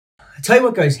I tell you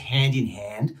what goes hand in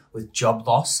hand with job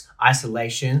loss,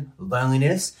 isolation,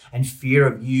 loneliness, and fear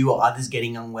of you or others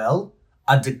getting unwell: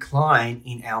 a decline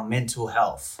in our mental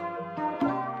health.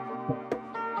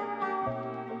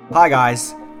 Hi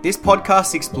guys, this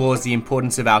podcast explores the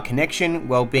importance of our connection,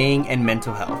 well-being, and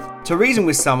mental health. To reason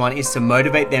with someone is to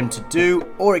motivate them to do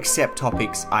or accept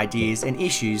topics, ideas, and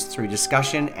issues through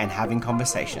discussion and having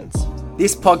conversations.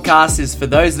 This podcast is for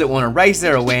those that want to raise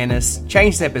their awareness,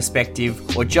 change their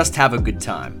perspective, or just have a good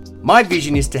time. My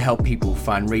vision is to help people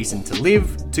find reason to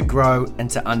live, to grow,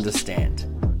 and to understand.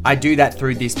 I do that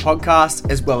through this podcast,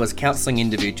 as well as counselling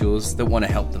individuals that want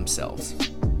to help themselves.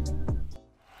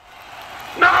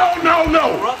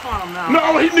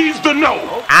 No, he needs to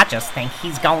know. I just think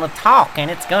he's gonna talk and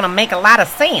it's gonna make a lot of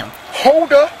sense.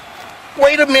 Hold up.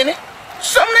 Wait a minute.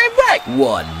 Something ain't right.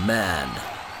 One man,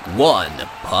 one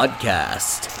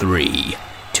podcast. 3,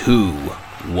 2,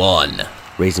 1.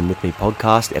 Reason With Me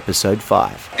podcast, episode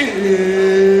 5. It's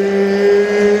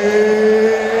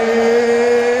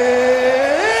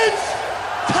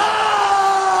time.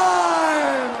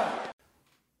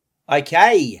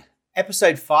 Okay,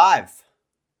 episode 5.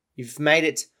 You've made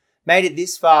it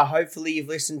this far. Hopefully you've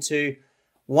listened to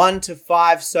 1 to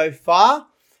 5 so far.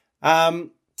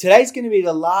 Today's going to be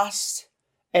the last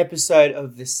episode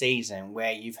of the season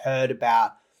where you've heard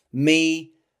about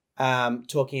me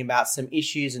talking about some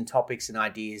issues and topics and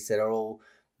ideas that are all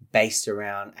based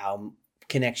around our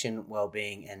connection,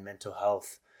 well-being, and mental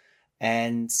health.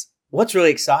 And what's really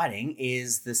exciting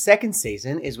is the second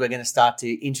season is we're going to start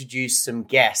to introduce some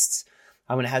guests.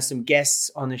 I'm going to have some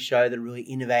guests on the show that are really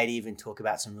innovative and talk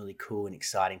about some really cool and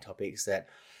exciting topics that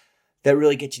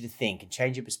really get you to think and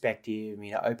change your perspective,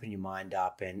 open your mind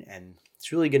up. And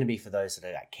it's really going to be for those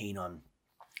that are keen on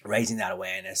raising that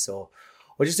awareness or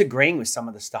just agreeing with some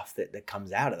of the stuff that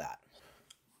comes out of that.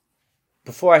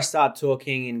 Before I start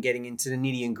talking and getting into the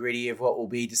nitty and gritty of what we'll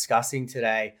be discussing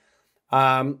today,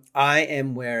 I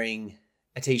am wearing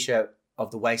a t-shirt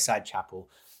of the Wayside Chapel.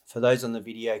 For those on the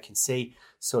video can see,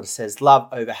 sort of says love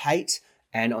over hate,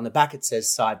 and on the back it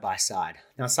says side by side.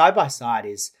 Now, side by side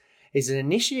is an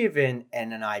initiative and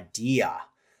an idea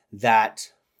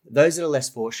that those that are less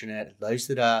fortunate, those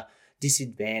that are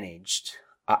disadvantaged,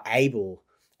 are able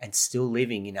and still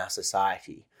living in our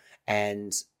society.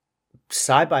 And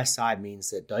side by side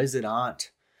means that those that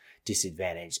aren't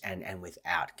disadvantaged and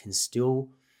without can still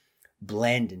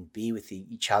blend and be with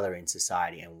each other in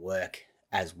society and work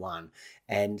as one.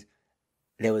 And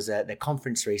there was the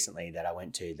conference recently that I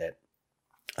went to that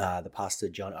the pastor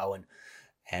John Owen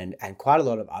and quite a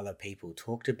lot of other people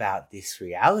talked about this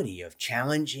reality of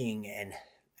challenging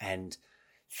and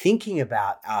thinking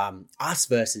about us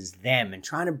versus them and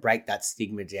trying to break that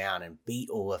stigma down and beat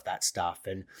all of that stuff.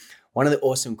 And one of the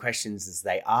awesome questions is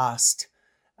they asked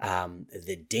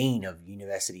the Dean of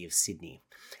University of Sydney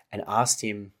and asked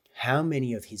him how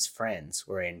many of his friends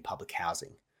were in public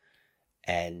housing.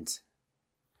 And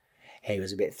he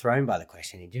was a bit thrown by the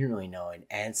question. He didn't really know an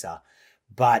answer.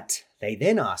 But they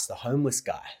then asked the homeless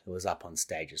guy who was up on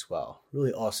stage as well.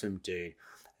 Really awesome dude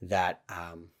that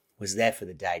was there for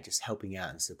the day, just helping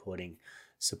out and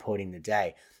supporting the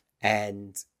day.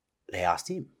 And they asked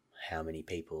him, how many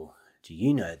people do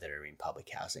you know that are in public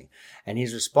housing? And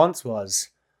his response was,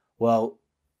 well,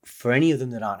 for any of them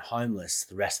that aren't homeless,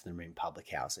 the rest of them are in public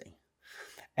housing.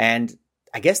 And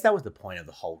I guess that was the point of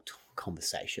the whole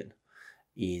conversation,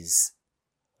 is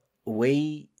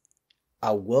we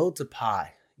are worlds apart,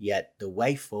 yet the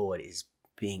way forward is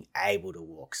being able to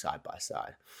walk side by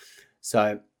side.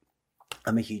 So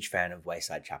I'm a huge fan of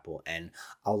Wayside Chapel, and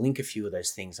I'll link a few of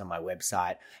those things on my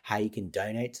website, how you can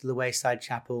donate to the Wayside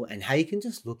Chapel and how you can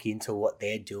just look into what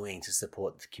they're doing to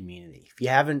support the community. If you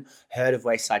haven't heard of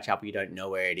Wayside Chapel, you don't know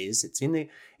where it is. It's in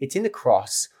the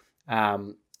Cross,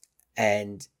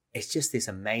 and it's just this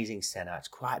amazing center. It's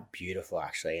quite beautiful,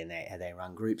 actually, and they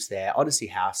run groups there. Odyssey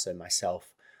House and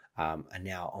myself are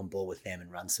now on board with them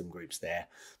and run some groups there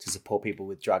to support people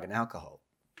with drug and alcohol.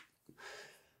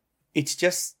 It's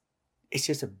just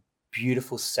a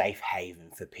beautiful, safe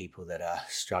haven for people that are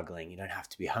struggling. You don't have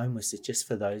to be homeless. It's just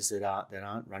for those that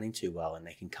aren't running too well, and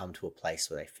they can come to a place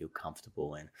where they feel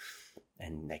comfortable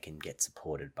and they can get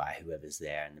supported by whoever's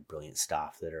there and the brilliant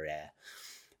staff that are there.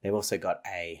 They've also got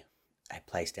a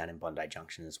place down in Bondi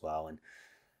Junction as well, and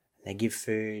they give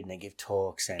food and they give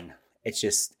talks, and it's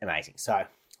just amazing. So I'm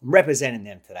representing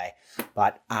them today,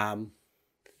 but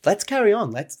let's carry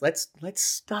on. Let's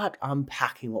start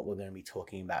unpacking what we're going to be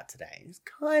talking about today. It's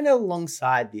kind of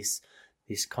alongside this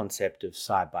concept of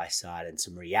side by side and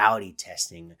some reality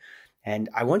testing. And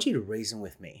I want you to reason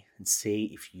with me and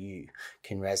see if you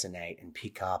can resonate and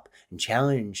pick up and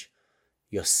challenge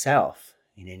yourself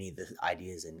in any of the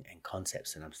ideas and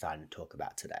concepts that I'm starting to talk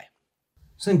about today.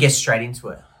 So I'm going to get straight into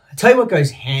it. I tell you what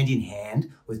goes hand in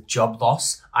hand with job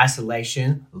loss,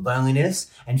 isolation, loneliness,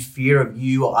 and fear of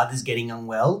you or others getting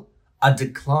unwell: a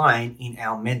decline in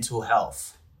our mental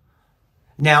health.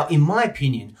 Now, in my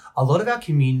opinion, a lot of our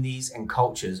communities and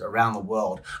cultures around the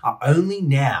world are only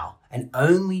now and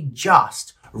only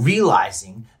just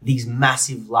realizing these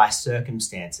massive life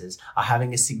circumstances are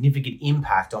having a significant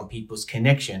impact on people's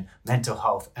connection, mental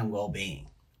health, and well-being.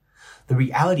 The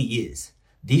reality is,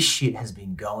 this shit has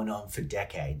been going on for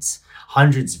decades,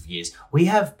 hundreds of years. We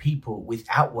have people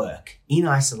without work, in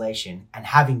isolation, and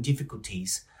having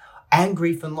difficulties and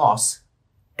grief and loss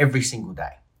every single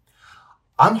day.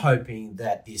 I'm hoping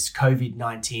that this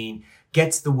COVID-19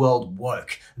 gets the world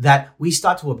woke, that we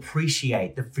start to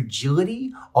appreciate the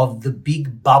fragility of the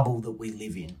big bubble that we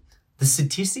live in. The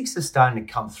statistics are starting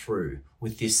to come through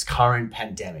with this current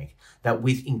pandemic, that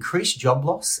with increased job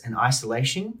loss and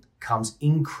isolation comes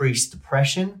increased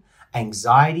depression,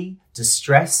 anxiety,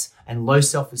 distress, and low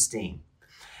self-esteem,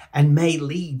 and may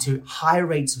lead to high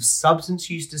rates of substance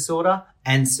use disorder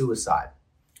and suicide.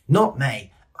 Not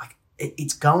may,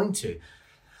 it's going to.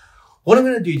 What I'm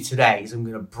going to do today is I'm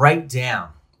going to break down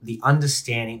the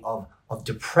understanding of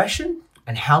depression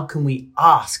and how can we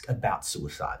ask about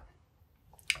suicide.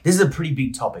 This is a pretty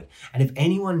big topic, and if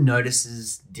anyone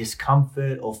notices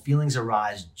discomfort or feelings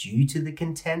arise due to the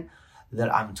content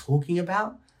that I'm talking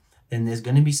about, then there's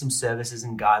going to be some services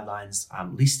and guidelines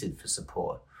listed for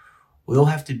support. We all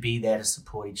have to be there to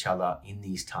support each other in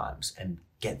these times and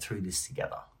get through this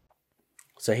together.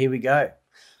 So here we go.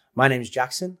 My name is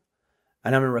Jackson,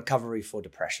 and I'm in recovery for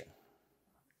depression.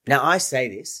 Now, I say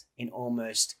this in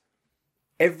almost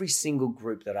every single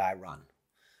group that I run.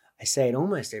 I say it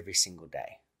almost every single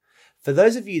day. For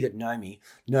those of you that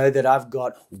know that I've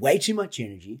got way too much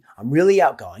energy. I'm really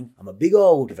outgoing. I'm a big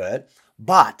old vert,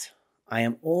 but I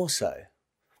am also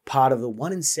part of the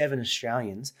 1 in 7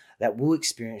 Australians that will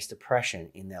experience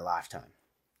depression in their lifetime.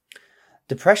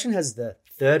 Depression has the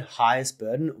third highest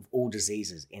burden of all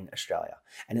diseases in Australia,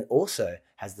 and it also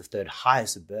has the third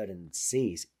highest burden of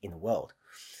disease in the world.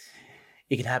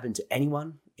 It can happen to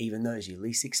anyone, even those you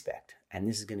least expect, and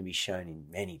this is going to be shown in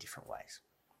many different ways.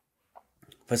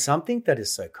 For something that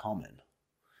is so common,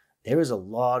 there is a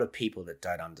lot of people that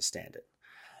don't understand it.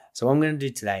 So what I'm going to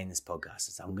do today in this podcast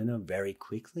is I'm going to very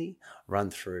quickly run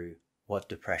through what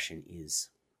depression is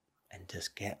and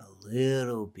just get a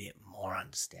little bit more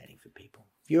understanding for people.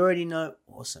 If you already know,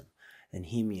 awesome, then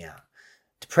hear me out.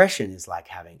 Depression is like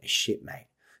having a shitmate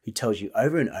who tells you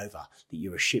over and over that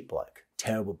you're a shit bloke,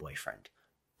 terrible boyfriend,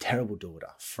 terrible daughter,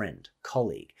 friend,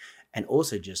 colleague, and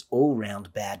also just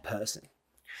all-round bad person.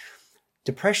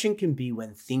 Depression can be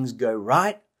when things go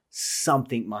right,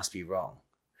 something must be wrong.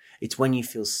 It's when you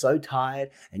feel so tired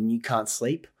and you can't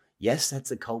sleep. Yes, that's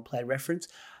a Coldplay reference.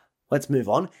 Let's move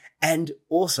on. And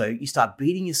also, you start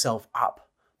beating yourself up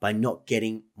by not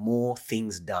getting more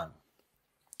things done.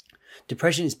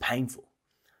 Depression is painful.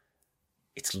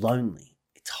 It's lonely.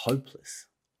 It's hopeless.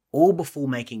 All before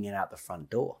making it out the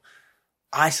front door.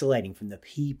 Isolating from the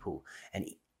people and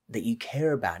that you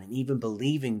care about, and even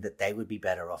believing that they would be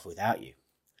better off without you.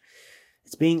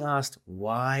 It's being asked,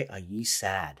 why are you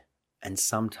sad? And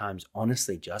sometimes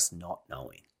honestly just not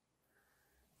knowing.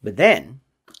 But then,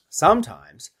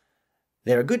 sometimes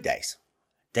there are good days.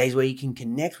 Days where you can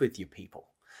connect with your people,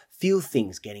 feel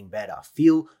things getting better,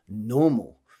 feel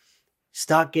normal,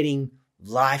 start getting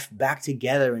life back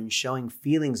together and showing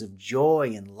feelings of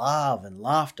joy and love and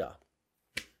laughter.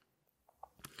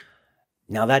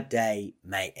 Now that day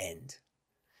may end.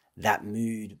 That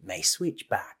mood may switch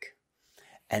back.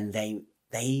 And they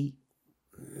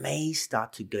may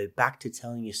start to go back to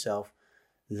telling yourself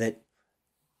that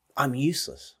I'm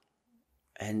useless.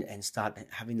 And start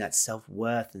having that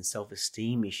self-worth and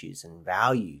self-esteem issues and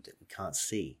value that we can't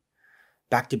see.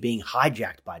 Back to being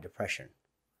hijacked by depression.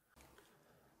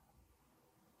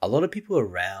 A lot of people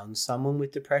around someone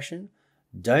with depression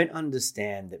don't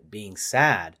understand that being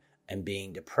sad and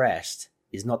being depressed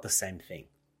is not the same thing.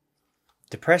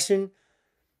 Depression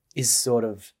is sort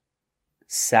of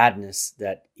sadness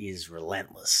that is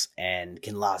relentless and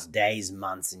can last days,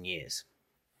 months, and years.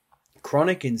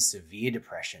 Chronic and severe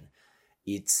depression,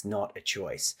 it's not a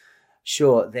choice.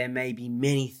 Sure, there may be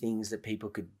many things that people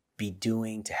could be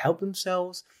doing to help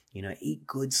themselves, eat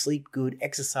good, sleep good,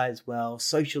 exercise well,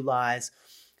 socialize,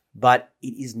 but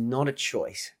it is not a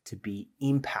choice to be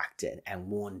impacted and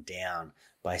worn down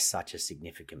by such a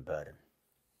significant burden.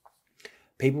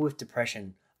 People with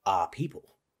depression are people.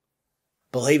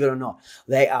 Believe it or not,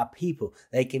 they are people.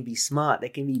 They can be smart. They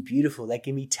can be beautiful. They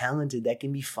can be talented. They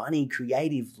can be funny,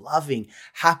 creative, loving,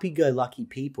 happy-go-lucky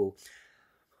people.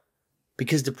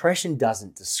 Because depression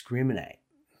doesn't discriminate.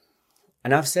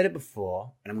 And I've said it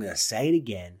before, and I'm going to say it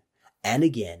again and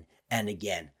again and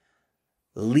again.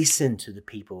 Listen to the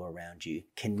people around you.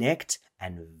 Connect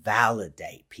and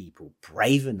validate people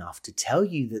brave enough to tell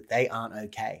you that they aren't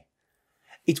okay.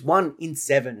 It's 1 in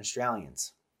 7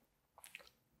 Australians.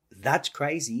 That's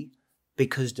crazy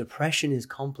because depression is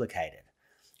complicated.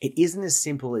 It isn't as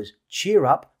simple as cheer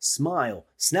up, smile,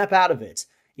 snap out of it.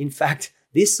 In fact,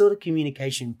 this sort of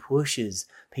communication pushes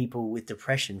people with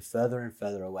depression further and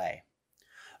further away.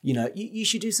 You know, you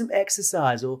should do some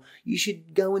exercise, or you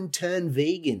should go and turn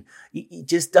vegan. It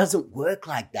just doesn't work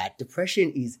like that.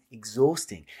 Depression is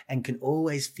exhausting and can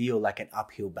always feel like an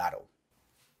uphill battle.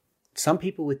 Some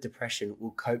people with depression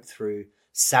will cope through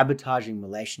sabotaging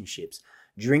relationships,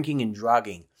 drinking and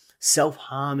drugging,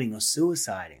 self-harming or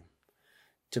suiciding.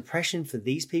 Depression for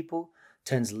these people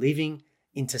turns living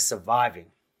into surviving,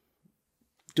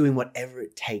 doing whatever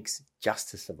it takes just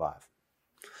to survive.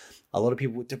 A lot of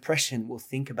people with depression will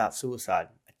think about suicide,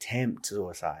 attempt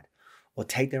suicide, or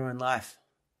take their own life.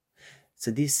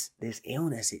 So this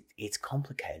illness, it's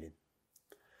complicated.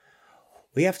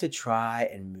 We have to try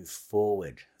and move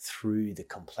forward through the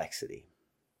complexity.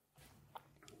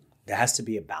 There has to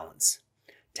be a balance,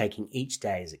 taking each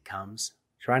day as it comes,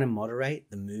 trying to moderate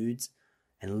the moods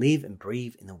and live and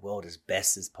breathe in the world as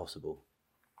best as possible.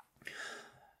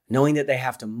 Knowing that they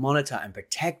have to monitor and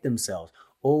protect themselves,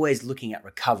 always looking at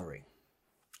recovery.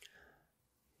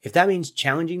 If that means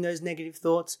challenging those negative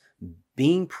thoughts,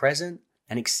 being present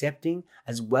and accepting,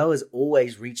 as well as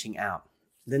always reaching out,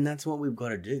 then that's what we've got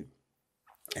to do.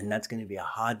 And that's going to be a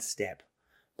hard step.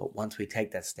 But once we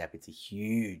take that step, it's a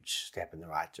huge step in the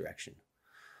right direction.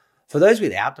 For those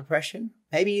without depression,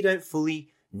 maybe you don't fully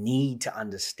need to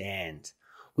understand.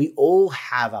 We all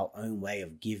have our own way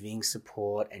of giving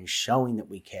support and showing that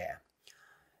we care.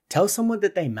 Tell someone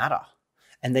that they matter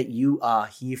and that you are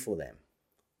here for them.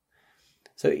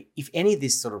 So if any of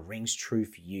this sort of rings true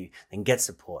for you, then get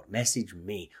support. Message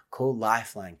me, call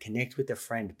Lifeline, connect with a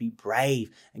friend, be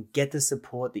brave and get the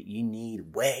support that you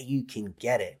need where you can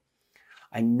get it.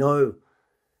 I know,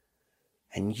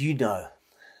 and you know,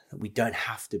 that we don't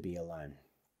have to be alone.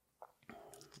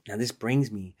 Now this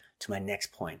brings me to my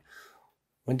next point.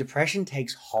 When depression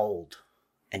takes hold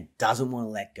and doesn't want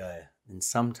to let go, then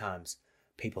sometimes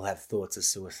people have thoughts of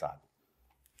suicide.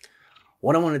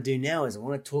 What I want to do now is I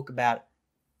want to talk about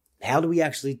how do we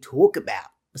actually talk about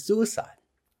suicide.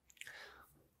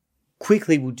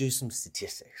 Quickly, we'll do some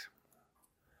statistics.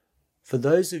 For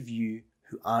those of you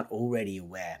who aren't already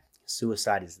aware,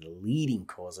 suicide is the leading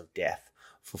cause of death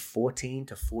for 14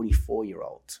 to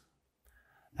 44-year-olds.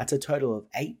 That's a total of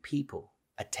 8 people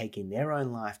are taking their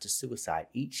own life to suicide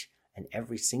each and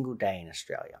every single day in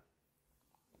Australia.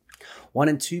 1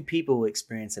 in 2 people will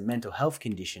experience a mental health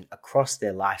condition across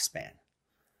their lifespan.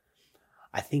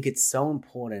 I think it's so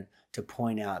important to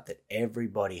point out that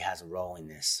everybody has a role in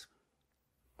this,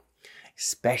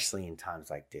 especially in times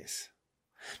like this.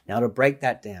 Now, to break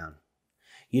that down,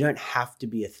 you don't have to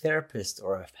be a therapist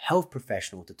or a health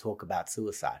professional to talk about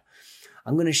suicide.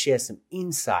 I'm going to share some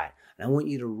insight, and I want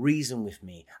you to reason with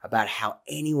me about how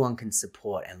anyone can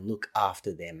support and look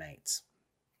after their mates.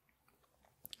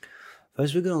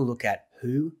 First, we're going to look at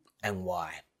who and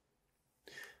why.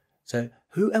 So,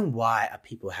 who and why are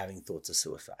people having thoughts of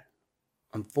suicide?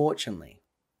 Unfortunately,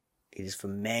 it is for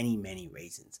many, many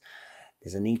reasons.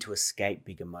 There's a need to escape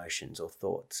big emotions or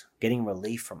thoughts, getting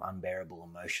relief from unbearable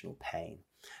emotional pain,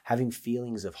 having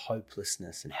feelings of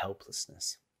hopelessness and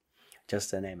helplessness, just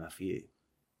to name a few.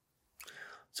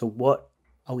 So what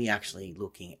are we actually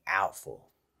looking out for?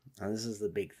 Now, this is the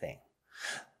big thing.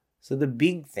 So the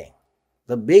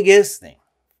biggest thing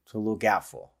to look out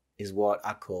for is what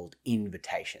are called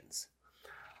invitations.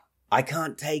 I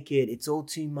can't take it. It's all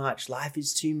too much. Life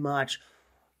is too much.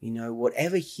 You know,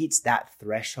 whatever hits that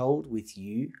threshold with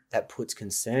you that puts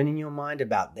concern in your mind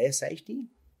about their safety,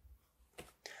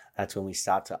 that's when we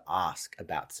start to ask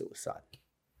about suicide.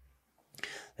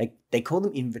 They call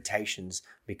them invitations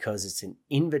because it's an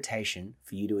invitation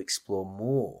for you to explore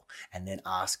more and then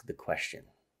ask the question.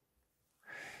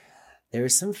 There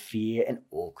is some fear and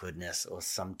awkwardness or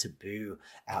some taboo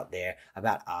out there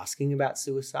about asking about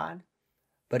suicide.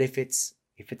 But if it's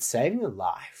saving a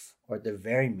life, or at the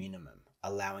very minimum,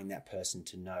 allowing that person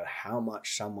to know how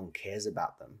much someone cares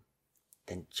about them,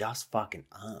 then just fucking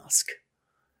ask.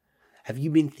 Have you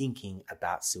been thinking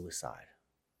about suicide?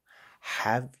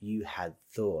 Have you had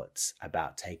thoughts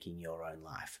about taking your own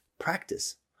life?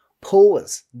 Practice.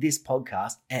 pause this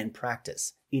podcast and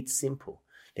practice. It's simple.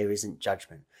 There isn't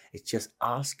judgment. It's just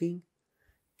asking,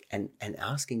 and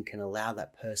asking can allow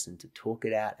that person to talk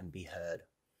it out and be heard.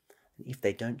 And if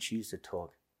they don't choose to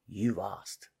talk, you've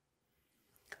asked.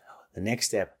 The next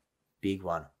step, big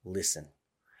one, listen.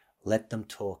 Let them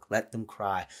talk, let them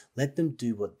cry, let them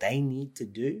do what they need to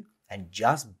do, and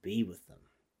just be with them.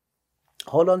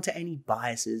 Hold on to any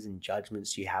biases and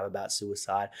judgments you have about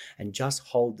suicide and just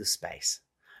hold the space.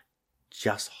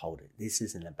 Just hold it. This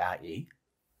isn't about you.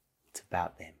 It's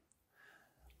about them.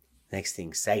 Next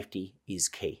thing, safety is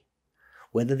key.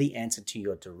 Whether the answer to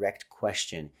your direct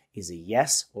question is a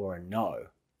yes or a no,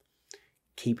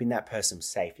 keeping that person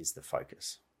safe is the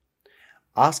focus.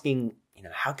 Asking,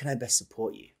 how can I best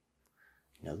support you?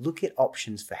 Look at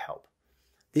options for help.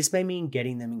 This may mean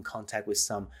getting them in contact with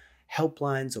some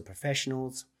helplines or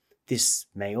professionals. This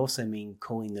may also mean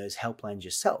calling those helplines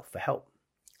yourself for help,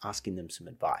 asking them some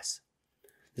advice.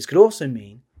 This could also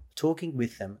mean talking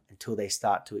with them until they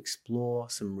start to explore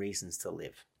some reasons to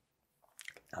live.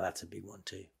 Now that's a big one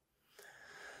too.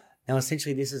 Now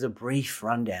essentially this is a brief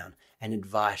rundown and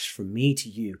advice from me to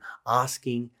you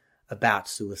asking about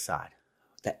suicide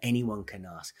that anyone can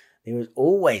ask. There is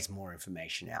always more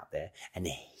information out there and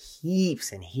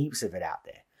heaps of it out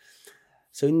there.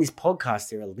 So in this podcast,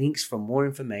 there are links for more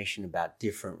information about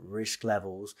different risk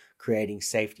levels, creating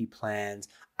safety plans,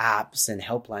 apps, and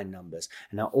helpline numbers.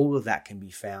 And now all of that can be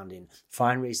found in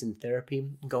Find Reason Therapy.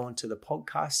 Go into the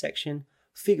podcast section,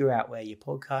 figure out where your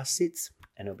podcast sits,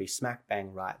 and it'll be smack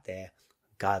bang right there,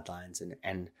 guidelines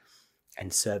and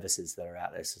services that are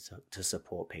out there to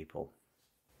support people.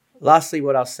 Lastly,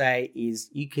 what I'll say is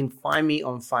you can find me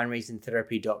on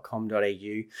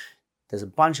findreasontherapy.com.au. There's a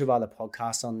bunch of other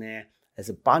podcasts on there. There's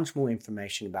a bunch more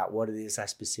information about what it is I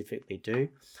specifically do.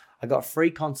 I got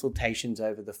free consultations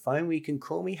over the phone where you can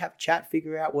call me, have a chat,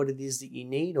 figure out what it is that you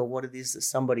need or what it is that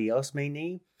somebody else may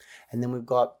need. And then we've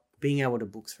got being able to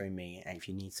book through me and if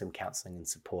you need some counseling and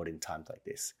support in times like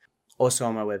this. Also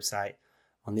on my website,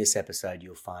 on this episode,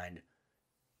 you'll find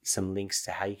some links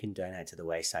to how you can donate to the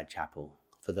Wayside Chapel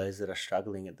for those that are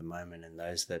struggling at the moment and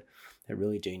those that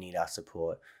really do need our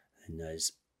support and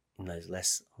those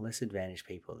less advantaged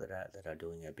people that are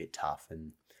doing it a bit tough.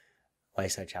 And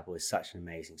Wayside Chapel is such an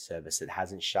amazing service that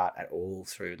hasn't shut at all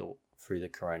through the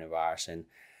coronavirus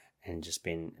and just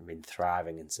been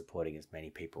thriving and supporting as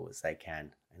many people as they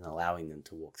can and allowing them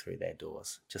to walk through their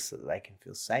doors just so that they can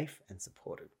feel safe and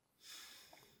supported.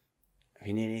 If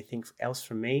you need anything else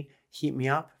from me, hit me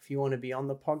up. If you want to be on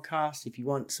the podcast, if you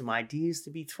want some ideas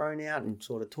to be thrown out and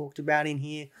sort of talked about in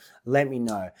here, let me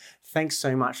know. Thanks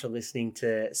so much for listening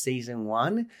to Season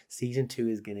 1. Season 2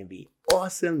 is going to be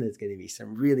awesome. There's going to be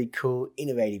some really cool,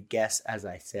 innovative guests, as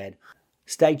I said.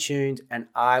 Stay tuned, and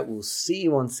I will see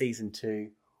you on Season 2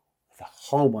 with a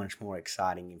whole bunch more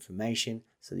exciting information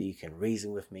so that you can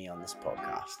reason with me on this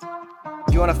podcast.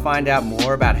 Do you want to find out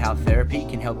more about how therapy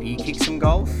can help you kick some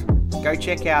goals? Go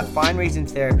check out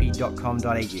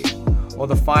findreasontherapy.com.au or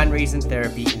the Find Reason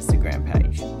Therapy Instagram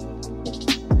page.